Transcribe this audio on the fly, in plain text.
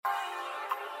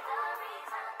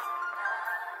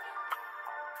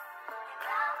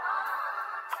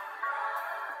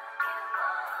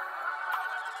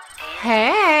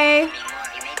Hey,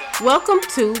 welcome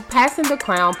to Passing the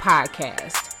Crown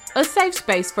podcast, a safe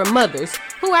space for mothers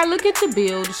who are looking to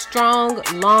build strong,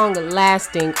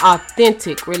 long-lasting,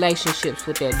 authentic relationships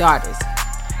with their daughters.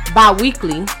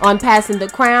 Bi-weekly on Passing the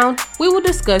Crown, we will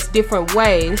discuss different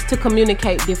ways to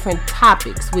communicate different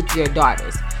topics with your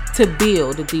daughters to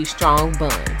build these strong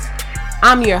bonds.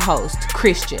 I'm your host,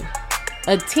 Christian,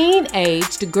 a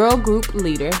teen-aged girl group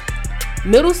leader,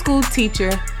 middle school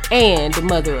teacher, and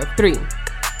mother of 3.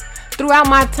 Throughout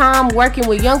my time working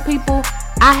with young people,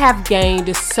 I have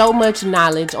gained so much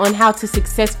knowledge on how to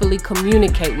successfully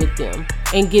communicate with them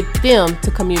and get them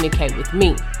to communicate with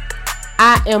me.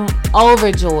 I am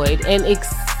overjoyed and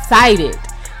excited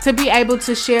to be able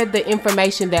to share the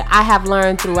information that I have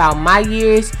learned throughout my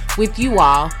years with you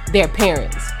all, their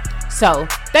parents. So,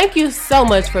 thank you so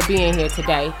much for being here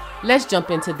today. Let's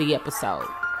jump into the episode.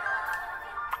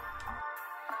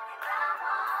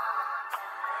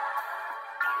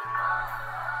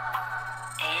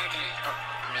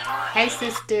 Hey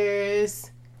sisters,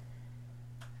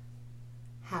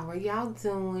 how are y'all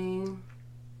doing?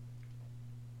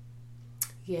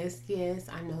 Yes,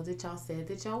 I know that y'all said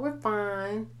that y'all were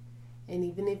fine. And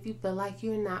even if you feel like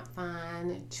you're not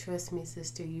fine, trust me,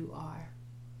 sister, you are.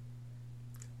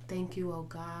 Thank you, oh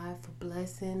God, for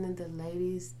blessing the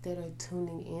ladies that are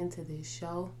tuning into this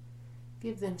show.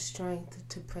 Give them strength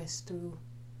to press through.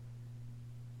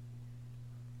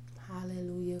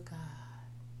 Hallelujah, God.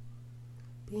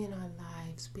 Be in our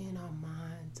lives, be in our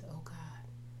minds, oh God.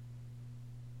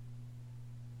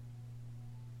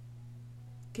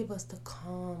 Give us the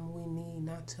calm we need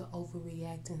not to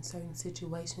overreact in certain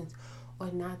situations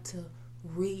or not to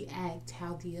react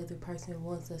how the other person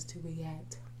wants us to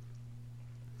react.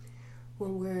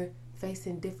 When we're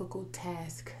facing difficult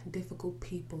tasks, difficult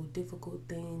people, difficult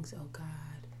things, oh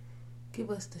God, give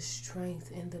us the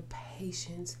strength and the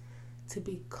patience to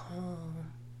be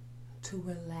calm, to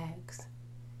relax,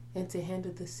 and to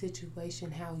handle the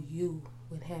situation how you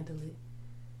would handle it.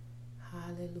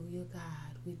 Hallelujah,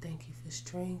 God. We thank you for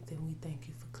strength and we thank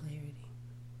you for clarity.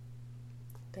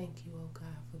 Thank you, oh God,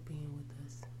 for being with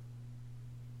us.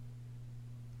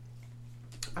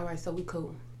 All right, so we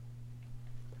cool.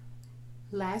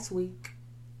 Last week,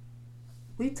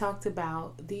 we talked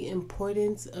about the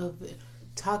importance of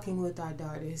talking with our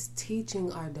daughters,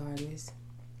 teaching our daughters,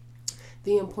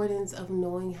 the importance of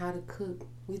knowing how to cook.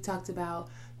 We talked about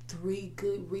 3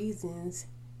 good reasons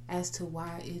as to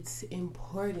why it's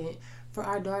important for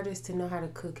our daughters to know how to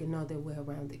cook and know their way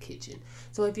around the kitchen.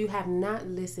 So if you have not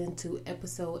listened to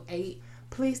episode 8,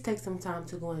 please take some time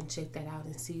to go and check that out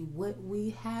and see what we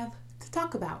have to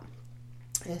talk about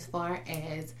as far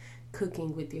as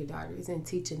cooking with your daughters and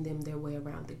teaching them their way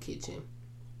around the kitchen.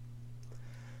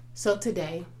 So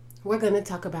today, we're going to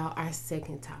talk about our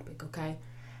second topic, okay?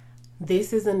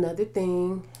 This is another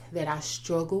thing that I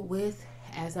struggled with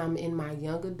as I'm in my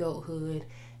young adulthood,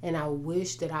 and I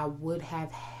wish that I would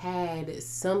have had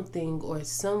something or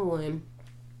someone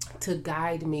to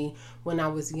guide me when I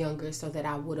was younger so that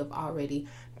I would have already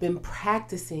been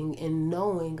practicing and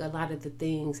knowing a lot of the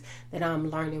things that I'm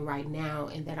learning right now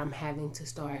and that I'm having to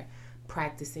start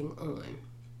practicing on.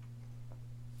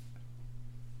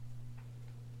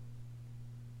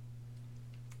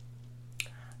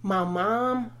 My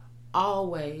mom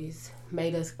always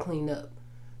made us clean up.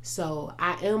 So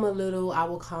I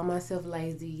will call myself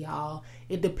lazy, y'all.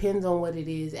 It depends on what it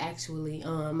is actually.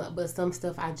 But some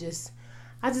stuff I just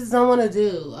don't want to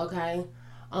do, okay?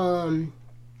 And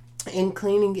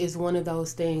cleaning is one of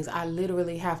those things. I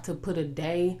literally have to put a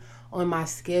day on my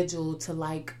schedule to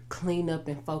like clean up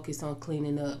and focus on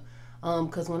cleaning up.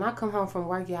 Cause when I come home from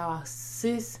work, y'all,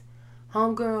 sis,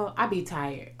 homegirl, I be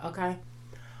tired, okay?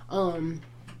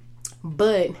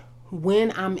 But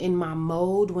when I'm in my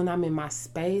mode, when I'm in my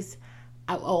space,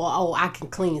 I can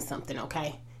clean something,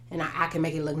 okay? And I can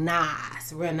make it look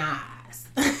nice, real nice.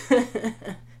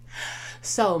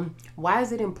 So, why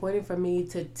is it important for me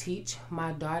to teach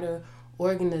my daughter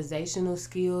organizational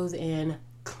skills and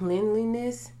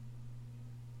cleanliness?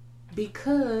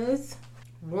 Because,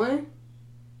 1,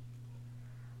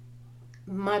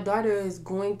 my daughter is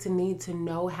going to need to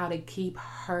know how to keep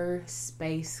her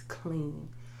space clean.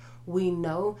 We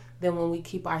know that when we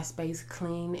keep our space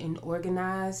clean and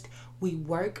organized, we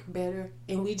work better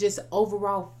and we just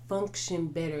overall function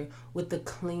better with the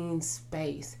clean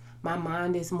space. My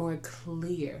mind is more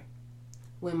clear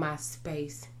when my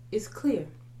space is clear.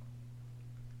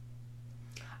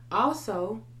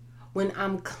 Also, when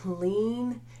I'm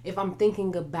clean, if I'm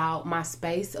thinking about my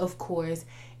space, of course,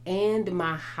 and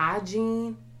my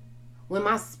hygiene, when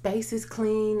my space is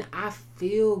clean, I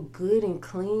feel good and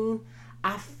clean.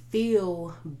 I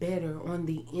feel better on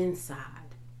the inside.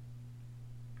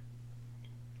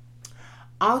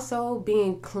 Also,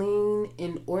 being clean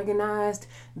and organized,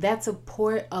 that's a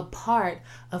part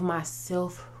of my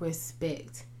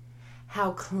self-respect.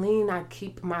 How clean I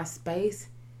keep my space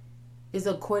is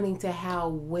according to how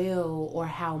well or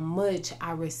how much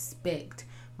I respect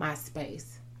my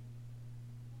space.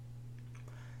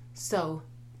 So,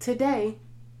 today,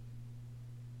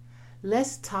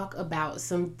 let's talk about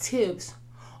some tips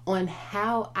on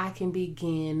how I can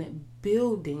begin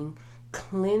building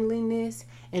cleanliness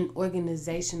and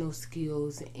organizational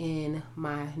skills in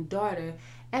my daughter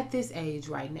at this age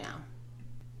right now.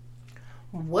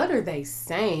 What are they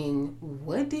saying?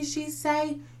 What did she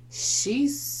say? She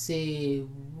said,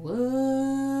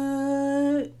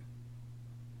 what?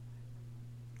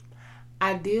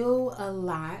 I deal a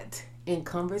lot in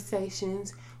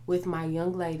conversations with my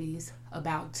young ladies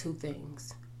about two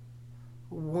things.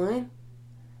 One,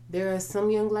 there are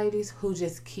some young ladies who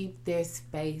just keep their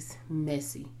space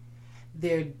messy.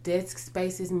 Their desk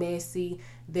space is messy.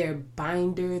 Their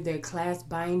class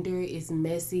binder is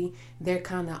messy. They're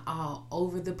kind of all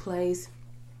over the place.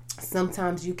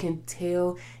 Sometimes you can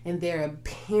tell in their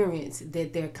appearance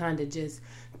that they're kind of just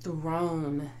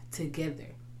thrown together.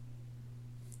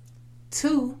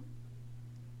 Two,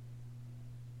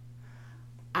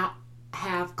 I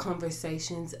have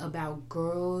conversations about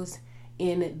girls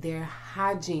in their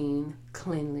hygiene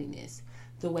cleanliness,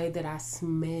 the way that I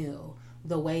smell,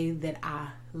 the way that I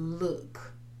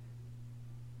look.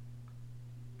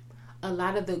 A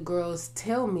lot of the girls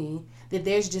tell me that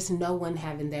there's just no one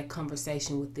having that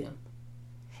conversation with them.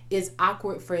 It's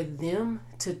awkward for them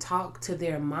to talk to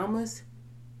their mamas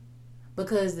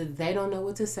because they don't know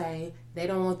what to say. They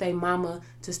don't want their mama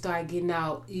to start getting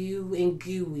out ew and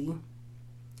gooey.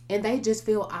 And they just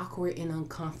feel awkward and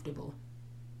uncomfortable.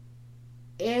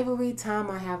 Every time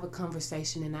I have a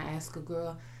conversation and I ask a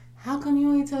girl, how come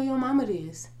you ain't tell your mama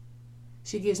this?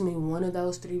 She gives me one of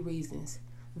those three reasons.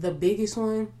 The biggest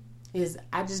one is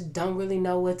I just don't really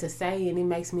know what to say and it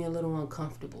makes me a little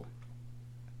uncomfortable.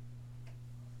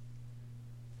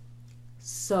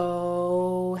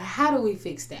 So, how do we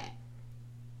fix that?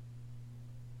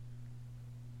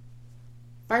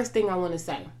 First thing I want to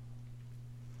say,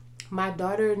 my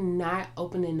daughter not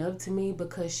opening up to me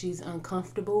because she's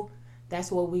uncomfortable,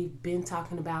 that's what we've been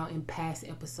talking about in past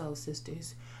episodes,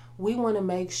 sisters. We want to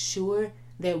make sure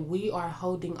that we are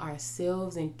holding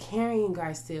ourselves and carrying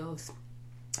ourselves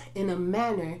in a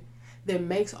manner that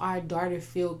makes our daughter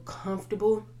feel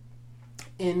comfortable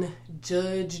and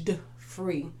judged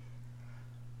free.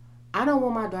 I don't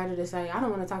want my daughter to say, I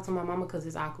don't want to talk to my mama because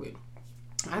it's awkward.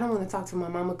 I don't want to talk to my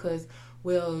mama because,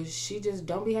 well, she just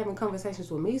don't be having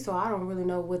conversations with me, so I don't really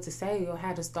know what to say or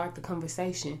how to start the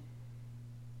conversation.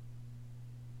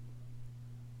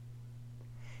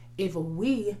 If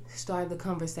we start the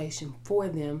conversation for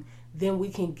them, then we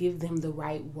can give them the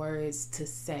right words to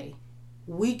say.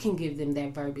 We can give them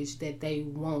that verbiage that they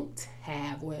won't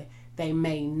have or they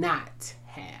may not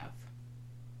have.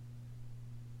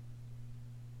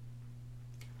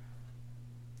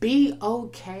 Be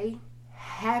okay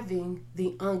having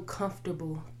the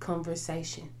uncomfortable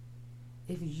conversation.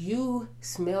 If you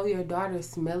smell your daughter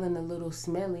smelling a little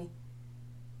smelly,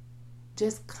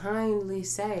 just kindly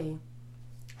say,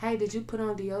 hey, did you put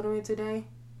on deodorant today?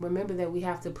 Remember that we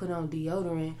have to put on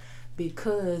deodorant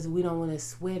because we don't want to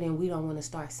sweat and we don't want to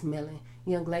start smelling.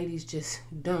 Young ladies just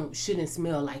shouldn't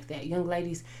smell like that. Young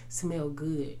ladies smell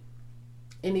good.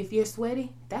 And if you're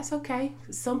sweaty, that's okay.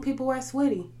 Some people are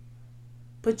sweaty.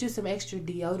 Put you some extra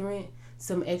deodorant,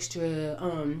 some extra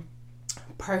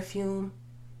perfume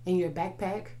in your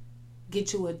backpack.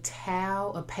 Get you a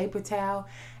towel, a paper towel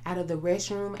out of the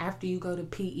restroom after you go to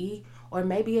PE, or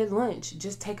maybe at lunch.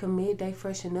 Just take a midday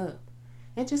freshen up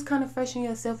and just kind of freshen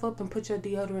yourself up and put your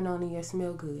deodorant on and you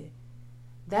smell good.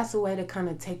 That's a way to kind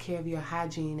of take care of your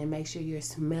hygiene and make sure you're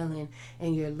smelling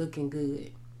and you're looking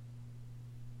good.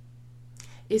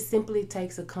 It simply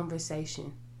takes a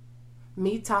conversation.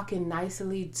 Me talking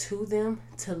nicely to them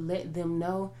to let them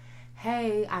know,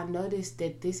 hey, I noticed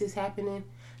that this is happening.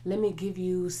 Let me give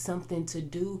you something to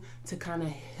do to kind of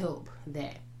help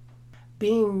that.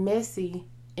 Being messy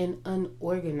and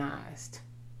unorganized.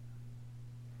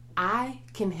 I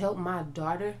can help my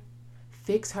daughter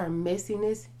fix her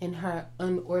messiness and her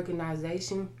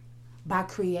unorganization by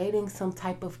creating some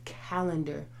type of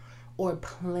calendar or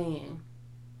plan.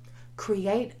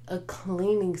 Create a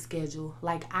cleaning schedule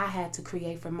like I had to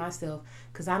create for myself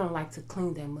because I don't like to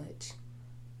clean that much.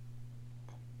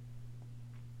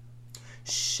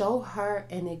 Show her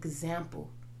an example.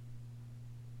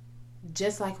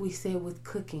 Just like we said with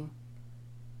cooking.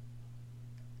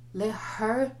 Let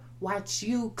her watch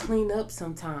you clean up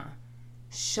sometime.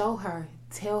 Show her,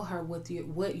 tell her what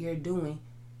you're doing.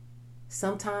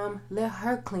 Sometime let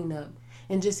her clean up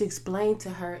and just explain to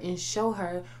her and show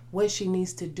her what she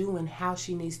needs to do and how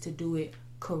she needs to do it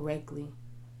correctly.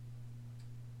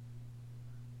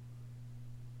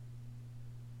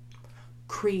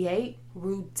 Create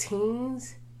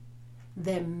routines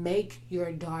that make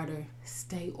your daughter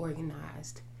stay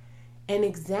organized. An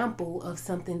example of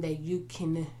something that you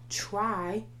can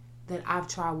try, that I've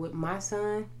tried with my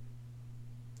son,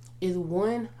 is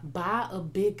one, buy a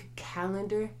big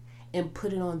calendar and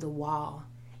put it on the wall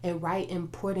and write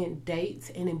important dates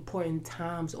and important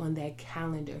times on that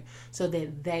calendar so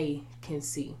that they can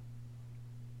see.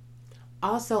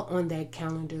 Also on that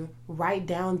calendar, write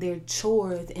down their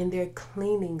chores and their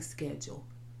cleaning schedule.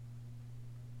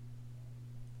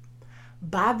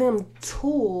 Buy them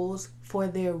tools for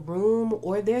their room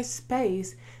or their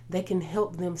space that can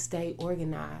help them stay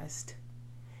organized.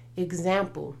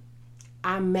 Example,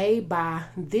 I may buy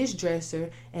this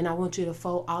dresser and I want you to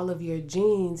fold all of your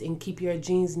jeans and keep your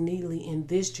jeans neatly in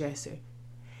this dresser.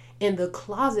 In the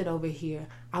closet over here,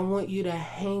 I want you to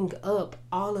hang up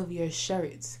all of your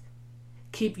shirts.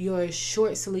 Keep your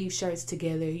short sleeve shirts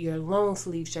together, your long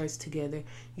sleeve shirts together,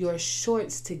 your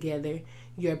shorts together,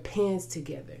 your pants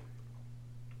together.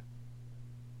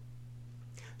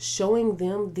 Showing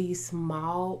them these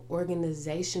small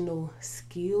organizational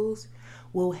skills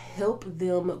will help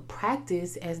them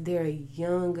practice as they're a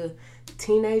young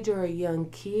teenager or a young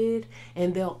kid,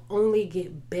 and they'll only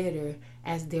get better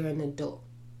as they're an adult.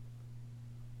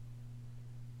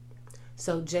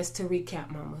 So just to recap,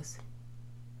 mamas.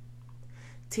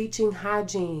 Teaching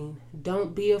hygiene.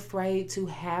 Don't be afraid to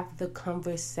have the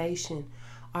conversation.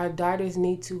 Our daughters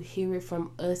need to hear it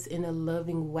from us in a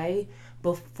loving way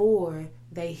before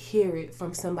they hear it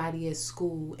from somebody at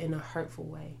school in a hurtful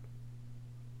way.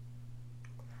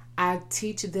 I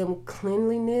teach them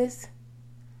cleanliness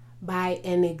by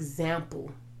an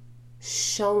example,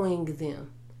 showing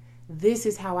them this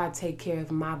is how I take care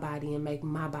of my body and make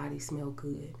my body smell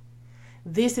good.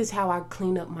 This is how I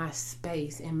clean up my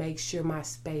space and make sure my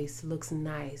space looks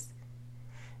nice.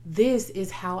 This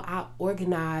is how I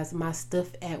organize my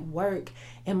stuff at work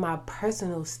and my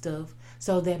personal stuff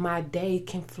so that my day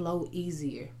can flow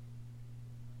easier.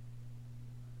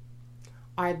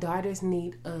 Our daughters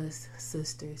need us,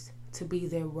 sisters, to be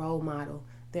their role model,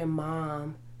 their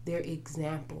mom, their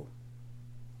example,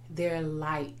 their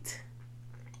light.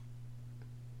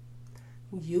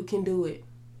 You can do it.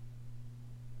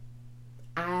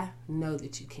 I know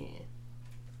that you can.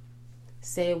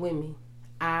 Say it with me.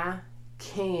 I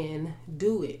can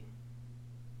do it.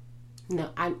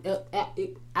 No,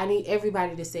 I need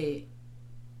everybody to say it.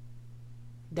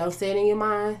 Don't say it in your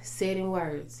mind. Say it in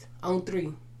words. On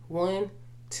 3. 1,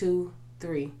 2,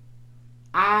 3.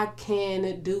 I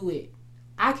can do it.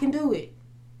 I can do it.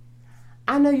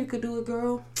 I know you could do it,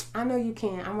 girl. I know you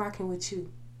can. I'm rocking with you.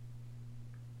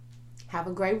 Have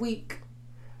a great week.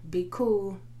 Be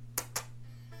cool.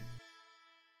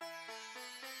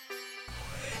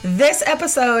 This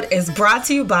episode is brought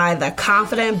to you by the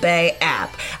Confident Bae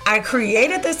app. I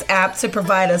created this app to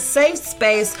provide a safe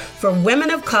space for women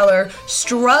of color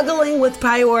struggling with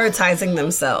prioritizing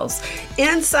themselves.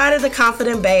 Inside of the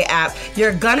Confident Bae app,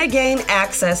 you're gonna gain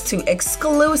access to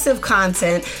exclusive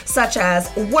content such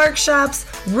as workshops,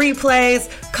 replays,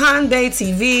 Conbae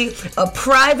TV, a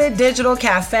private digital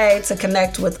cafe to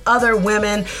connect with other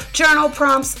women, journal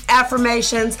prompts,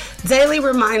 affirmations, daily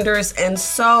reminders, and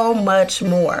so much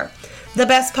more. The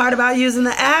best part about using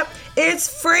the app,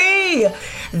 it's free.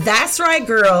 That's right,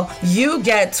 girl. You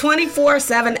get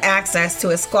 24/7 access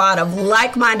to a squad of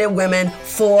like-minded women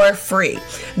for free.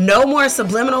 No more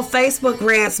subliminal Facebook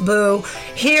rants, boo.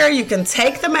 Here you can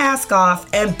take the mask off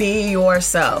and be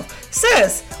yourself.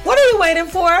 Sis, what are you waiting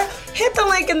for? Hit the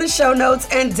link in the show notes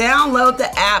and download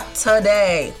the app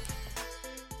today.